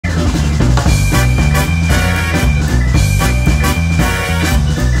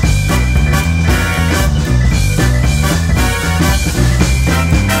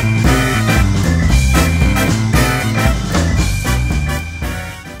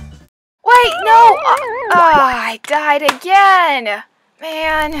I died again!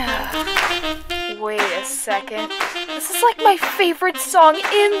 Man. Wait a second. This is like my favorite song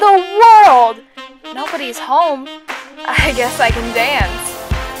in the world! Nobody's home. I guess I can dance.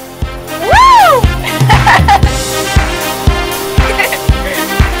 Woo!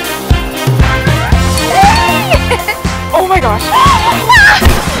 Oh my gosh.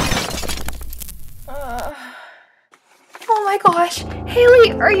 Oh my gosh.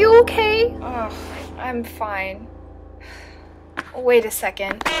 Hailey, are you okay? I'm fine. Wait a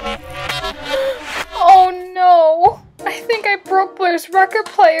second. Oh no! I think I broke Blair's record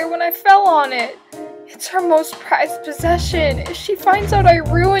player when I fell on it. It's her most prized possession. If she finds out I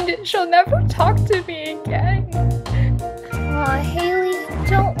ruined it, she'll never talk to me again. Aw, Hailey,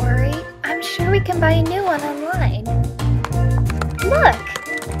 don't worry. I'm sure we can buy a new one online. Look!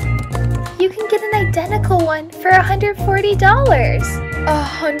 You can get an identical one for $140.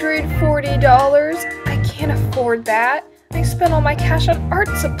 $140? I can't afford that. I spent all my cash on art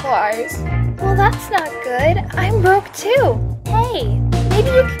supplies. Well, that's not good. I'm broke too. Hey, maybe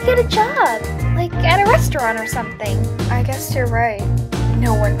you could get a job, like at a restaurant or something. I guess you're right.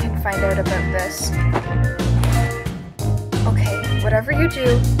 No one can find out about this. Okay, whatever you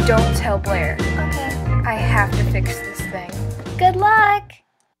do, don't tell Blair. Okay. I have to fix this thing. Good luck!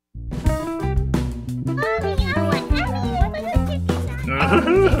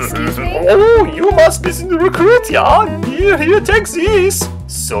 Excuse me? Oh, you must be the recruit, yeah? Here, take this.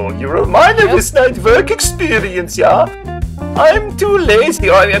 So you reminded this night work experience, yeah? I'm too lazy,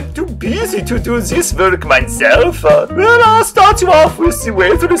 I am too busy to do this work myself. Well, I'll start you off with the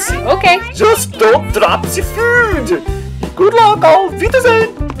waitress. Okay. Just don't drop the food. Good luck, auf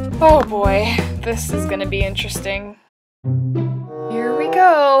Wiedersehen. Oh boy, this is gonna be interesting. Here we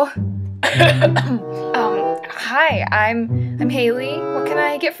go. Hi, I'm Hailey. What can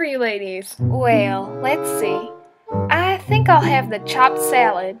I get for you ladies? Well, let's see. I think I'll have the chopped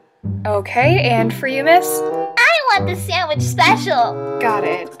salad. Okay, and for you, miss? I want the sandwich special. Got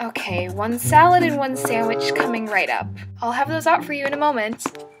it. Okay, one salad and one sandwich coming right up. I'll have those out for you in a moment.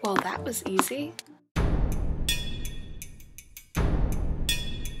 Well, that was easy.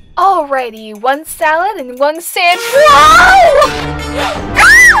 Alrighty, one salad and one sandwich. Whoa!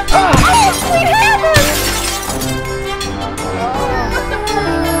 Sweet heavens!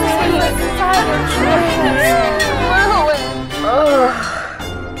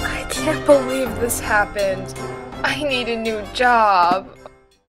 I can't believe this happened. I need a new job.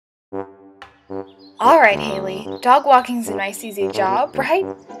 Alright, Hailey. Dog walking's a nice easy job, right?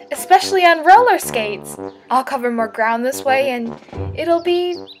 Especially on roller skates. I'll cover more ground this way and it'll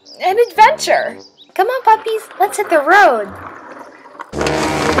be an adventure. Come on, puppies. Let's hit the road.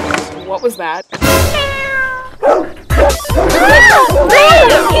 What was that?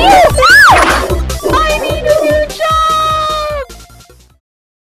 I need a new job!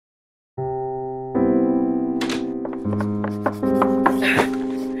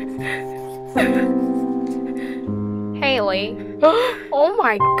 Hailey. Oh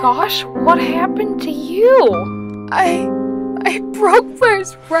my gosh, what happened to you? I broke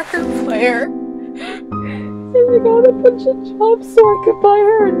Blair's record player. And I got a bunch of jobs so I could buy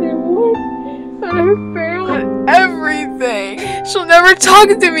her a new one. And I failed everything. She'll never talk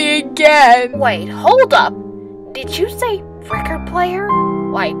to me again. Wait, hold up. Did you say record player?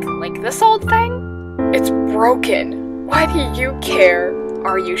 Like this old thing? It's broken. Why do you care?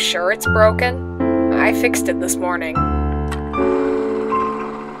 Are you sure it's broken? I fixed it this morning.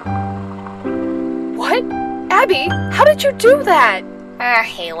 What? Abby, how did you do that?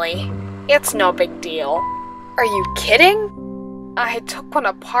 Hailey, it's no big deal. Are you kidding? I took one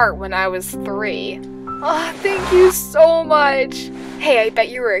apart when I was 3. Oh, thank you so much. Hey, I bet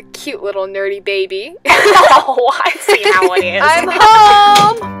you were a cute little nerdy baby. Oh, I see how it is. I'm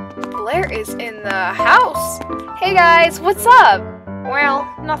home! Blair is in the house. Hey guys, what's up? Well,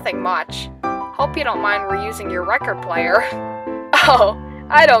 nothing much. Hope you don't mind we're using your record player. Oh,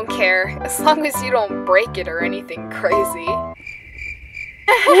 I don't care, as long as you don't break it or anything crazy.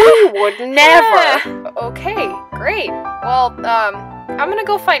 We would never. Okay, great. Well, I'm gonna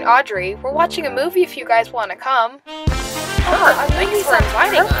go find Audrey. We're watching a movie if you guys want to come. Oh, thanks for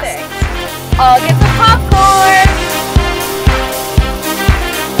inviting us. I'll get